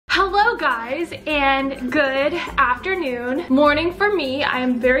guys, and good afternoon. Morning for me. I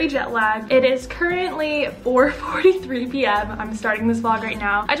am very jet lagged. It is currently 4:43 p.m. I'm starting this vlog right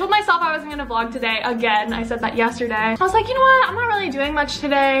now. I told myself I wasn't gonna vlog today again. I said that yesterday. I was like, you know what? I'm not really doing much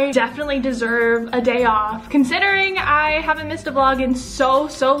today. Definitely deserve a day off. Considering I haven't missed a vlog in so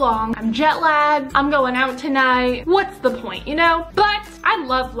long. I'm jet lagged. I'm going out tonight. What's the point, you know? But I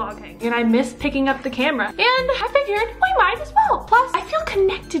love vlogging and I miss picking up the camera. And I figured we might as well. Plus, I feel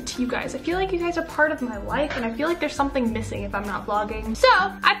connected to you guys. I feel like you guys are part of my life and I feel like there's something missing if I'm not vlogging. So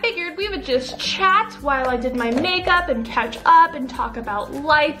I figured we would just chat while I did my makeup and catch up and talk about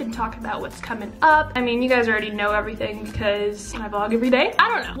life and talk about what's coming up. I mean, you guys already know everything because I vlog every day. I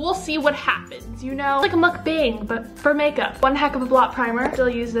don't know. We'll see what happens, you know? Like a mukbang, but for makeup. One heck of a blot primer. Still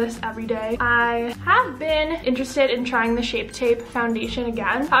use this every day. I have been interested in trying the Shape Tape foundation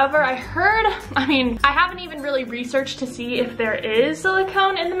again. However, I haven't even really researched to see if there is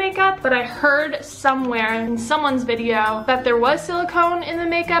silicone in the makeup, but I heard somewhere in someone's video that there was silicone in the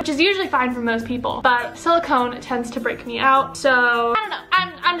makeup, which is usually fine for most people, but silicone tends to break me out. So I don't know.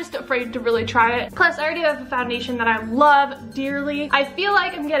 I'm just afraid to really try it. Plus, I already have a foundation that I love dearly. I feel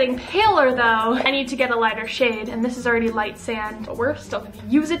like I'm getting paler though. I need to get a lighter shade, and this is already light sand, but we're still gonna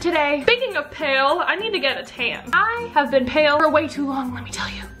use it today. Speaking of pale, I need to get a tan. I have been pale for way too long, let me tell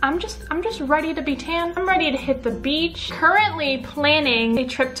you. I'm just ready to be tan. I'm ready to hit the beach. Currently planning a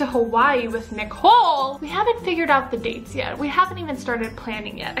trip to Hawaii with Nicole. We haven't figured out the dates yet. We haven't even started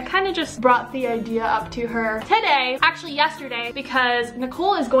planning yet. I kind of just brought the idea up to her today, actually yesterday, because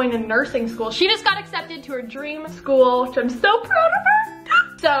Nicole is going to nursing school. She just got accepted to her dream school, which I'm so proud of her.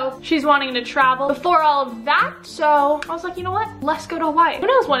 So she's wanting to travel before all of that. So I was like, you know what? Let's go to Hawaii. Who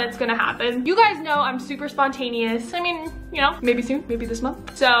knows when it's gonna happen? You guys know I'm super spontaneous. I mean, you know, maybe soon, maybe this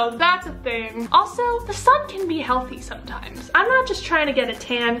month. So that's a thing. Also, the sun can be healthy sometimes. I'm not just trying to get a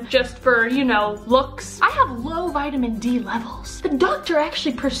tan just for, you know, looks. I have low vitamin D levels. The doctor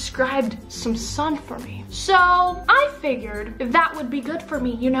actually prescribed some sun for me. So I figured that would be good for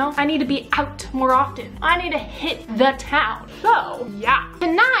me, you know? I need to be out more often. I need to hit the town. So yeah.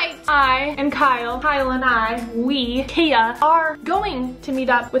 Tonight, I and Kyle and I, Kia, are going to meet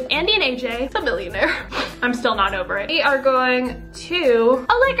up with Andy and AJ, the millionaire. I'm still not over it. We are going to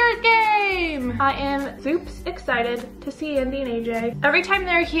a Lakers game. I am super excited to see Andy and AJ. Every time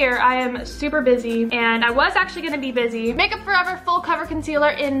they're here, I am super busy, and I was actually gonna be busy. Makeup Forever Full Cover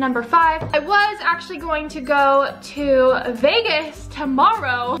Concealer in number 5. I was actually going to go to Vegas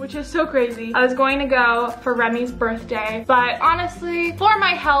tomorrow, which is so crazy. I was going to go for Remy's birthday, but honestly, for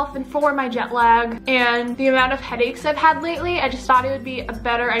my health and for my jet lag and the amount of headaches I've had lately, I just thought it would be a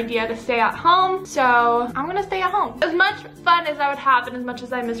better idea to stay at home. So I'm gonna stay at home. As much fun as I would have and as much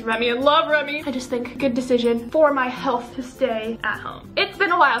as I miss Remy and love Remy, I just think good decision for my health to stay at home. It's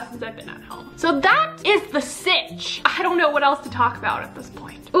been a while since I've been at home. So that is the sitch. I don't know what else to talk about at this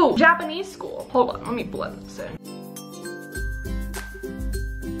point. Ooh, Japanese school. Hold on, let me blend this in.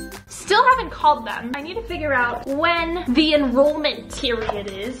 Still haven't called them. I need to figure out when the enrollment period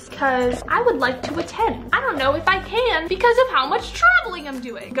is because I would like to attend. I don't know if I can because of how much traveling I'm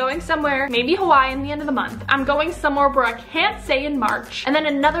doing. Going somewhere, maybe Hawaii in the end of the month. I'm going somewhere where I can't say in March. And then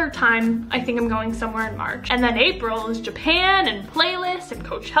another time, I think I'm going somewhere in March. And then April is Japan and Playlist and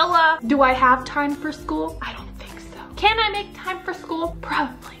Coachella. Do I have time for school? I don't think so. Can I make time for school?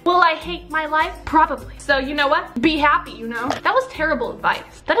 Probably. Will I hate my life? Probably. So you know what? Be happy, you know? That was terrible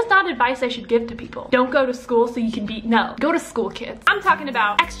advice. That is not advice I should give to people. Don't go to school so you can be, no. Go to school, kids. I'm talking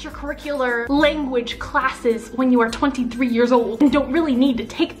about extracurricular language classes when you are 23 years old and don't really need to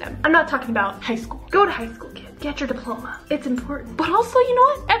take them. I'm not talking about high school. Go to high school, kids. Get your diploma. It's important. But also, you know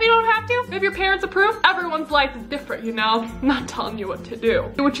what? If you don't have to, if your parents approve, everyone's life is different, you know? I'm not telling you what to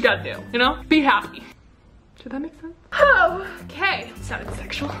do. Do what you gotta do, you know? Be happy. Did that make sense? Oh, okay. Sounded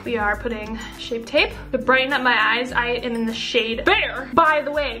sexual. We are putting Shape Tape to brighten up my eyes. I am in the shade Bear. By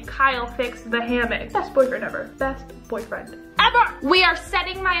the way, Kyle fixed the hammock. Best boyfriend ever. Best boyfriend ever. We are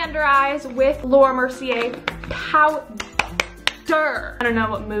setting my under eyes with Laura Mercier powder. I don't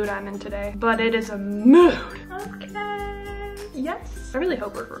know what mood I'm in today, but it is a mood. Okay. Yes. I really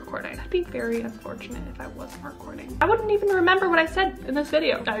hope we're recording. That'd be very unfortunate if I wasn't recording. I wouldn't even remember what I said in this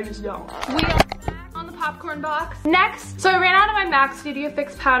video. I just don't. We are on the popcorn box. Next, so I ran out of my MAC Studio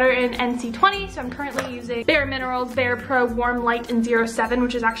Fix powder in NC20, so I'm currently using Bare Minerals Bare Pro Warm Light in 07,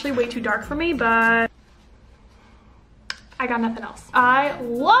 which is actually way too dark for me, but I got nothing else. I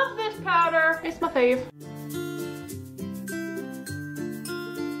love this powder. It's my fave.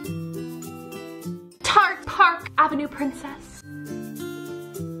 Tarte Park Avenue Princess.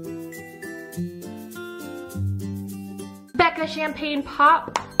 Becca Champagne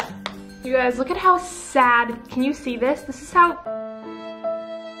Pop. You guys, look at how sad. Can you see this? This is how...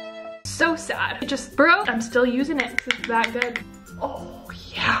 So sad. It just broke. I'm still using it because it's that good. Oh,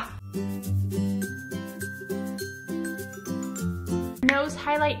 yeah. Nose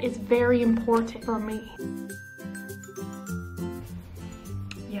highlight is very important for me.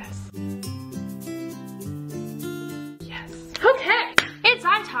 Yes. Yes. Okay. It's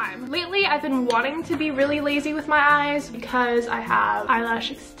eye time. Lately, I've been wanting to be really lazy with my eyes because I have eyelash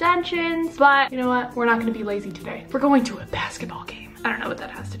extensions, but you know what? We're not gonna be lazy today. We're going to a basketball game. I don't know what that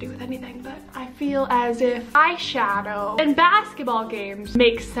has to do with anything, but I feel as if eyeshadow in basketball games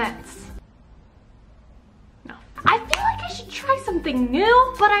makes sense. No. I feel like I should try something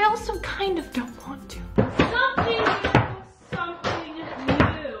new, but I also kind of don't want to. Something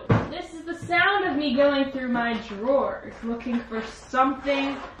new. This is the sound of me going through my drawers, looking for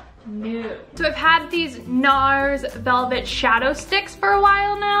something new. So I've had these NARS Velvet Shadow Sticks for a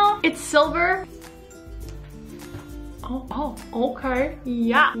while now. It's silver. Oh, okay.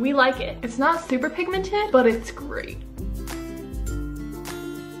 Yeah, we like it. It's not super pigmented, but it's great.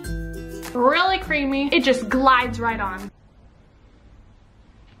 Really creamy. It just glides right on.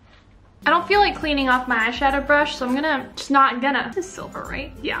 I don't feel like cleaning off my eyeshadow brush, so I'm not gonna. This is silver,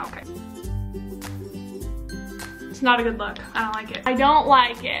 right? Yeah, okay. It's not a good look. I don't like it. I don't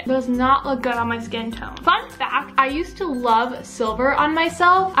like it. It does not look good on my skin tone. Fun fact, I used to love silver on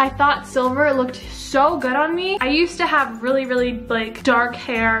myself. I thought silver looked so good on me. I used to have really like dark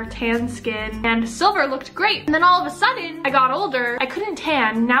hair, tan skin, and silver looked great. And then all of a sudden, I got older, I couldn't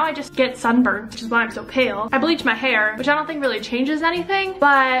tan. Now I just get sunburned, which is why I'm so pale. I bleach my hair, which I don't think really changes anything,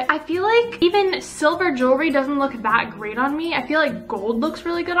 but I feel like even silver jewelry doesn't look that great on me. I feel like gold looks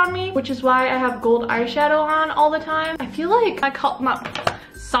really good on me, which is why I have gold eyeshadow on all the time. I feel like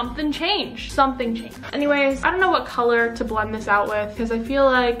something changed. Something changed. Anyways, I don't know what color to blend this out with because I feel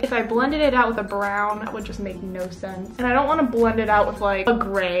like if I blended it out with a brown, that would just make no sense. And I don't want to blend it out with like a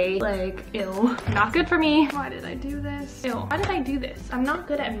gray, like, ew. Not good for me. Why did I do this? Ew. Why did I do this? I'm not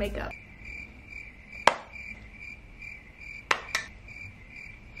good at makeup.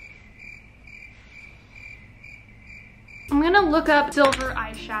 I'm gonna look up silver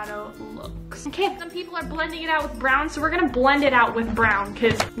eyeshadow looks. Okay, some people are blending it out with brown, so we're gonna blend it out with brown,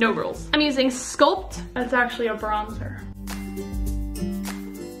 because no rules. I'm using Sculpt. That's actually a bronzer.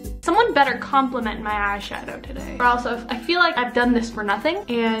 Someone better compliment my eyeshadow today. Or else I feel like I've done this for nothing,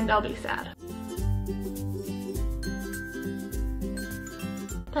 and I'll be sad.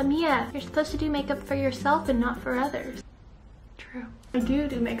 But Mia, you're supposed to do makeup for yourself and not for others. True. I do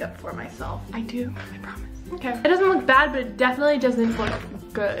makeup for myself. I do, I promise. Okay. It doesn't look bad, but it definitely doesn't look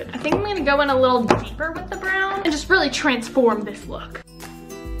good. I think I'm gonna go in a little deeper with the brown and just really transform this look.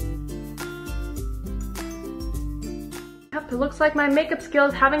 Yep, it looks like my makeup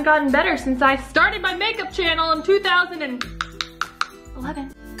skills haven't gotten better since I started my makeup channel in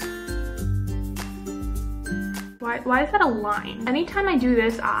 2011. Why is that a line? Anytime I do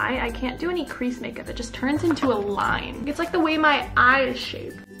this eye, I can't do any crease makeup. It just turns into a line. It's like the way my eye is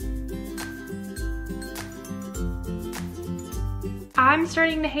shaped. I'm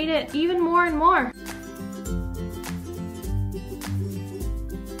starting to hate it even more and more.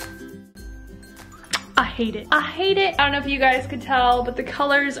 I hate it. I hate it. I don't know if you guys could tell, but the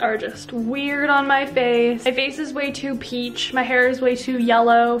colors are just weird on my face. My face is way too peach. My hair is way too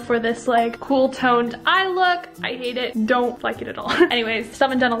yellow for this like cool toned eye look. I hate it. Don't like it at all. Anyways, still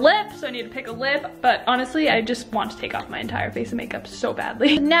haven't done a lip, so I need to pick a lip. But honestly, I just want to take off my entire face of makeup so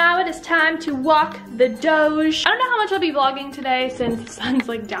badly. Now it is time to walk the doge. I don't know how much I'll be vlogging today since the sun's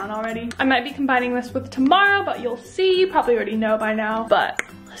like down already. I might be combining this with tomorrow, but you'll see. You probably already know by now, but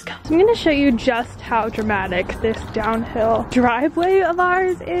let's go. So I'm gonna show you just how dramatic this downhill driveway of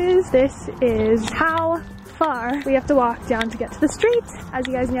ours is. This is how far we have to walk down to get to the street. As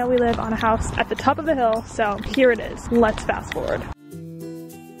you guys know, we live on a house at the top of the hill, so here it is. Let's fast forward.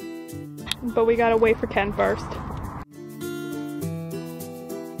 But we gotta wait for Ken first.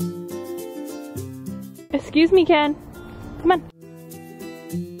 Excuse me, Ken. Come on.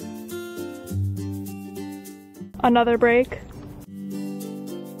 Another break.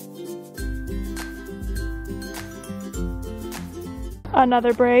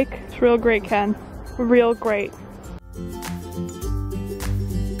 Another break. It's real great, Ken. Real great.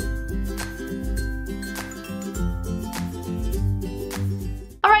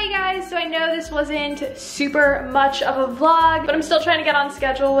 Alright guys, so I know this wasn't super much of a vlog, but I'm still trying to get on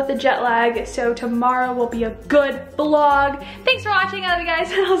schedule with the jet lag, so tomorrow will be a good vlog. Thanks for watching, I love you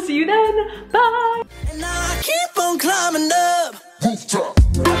guys, and I'll see you then. Bye! And now I keep on climbing up.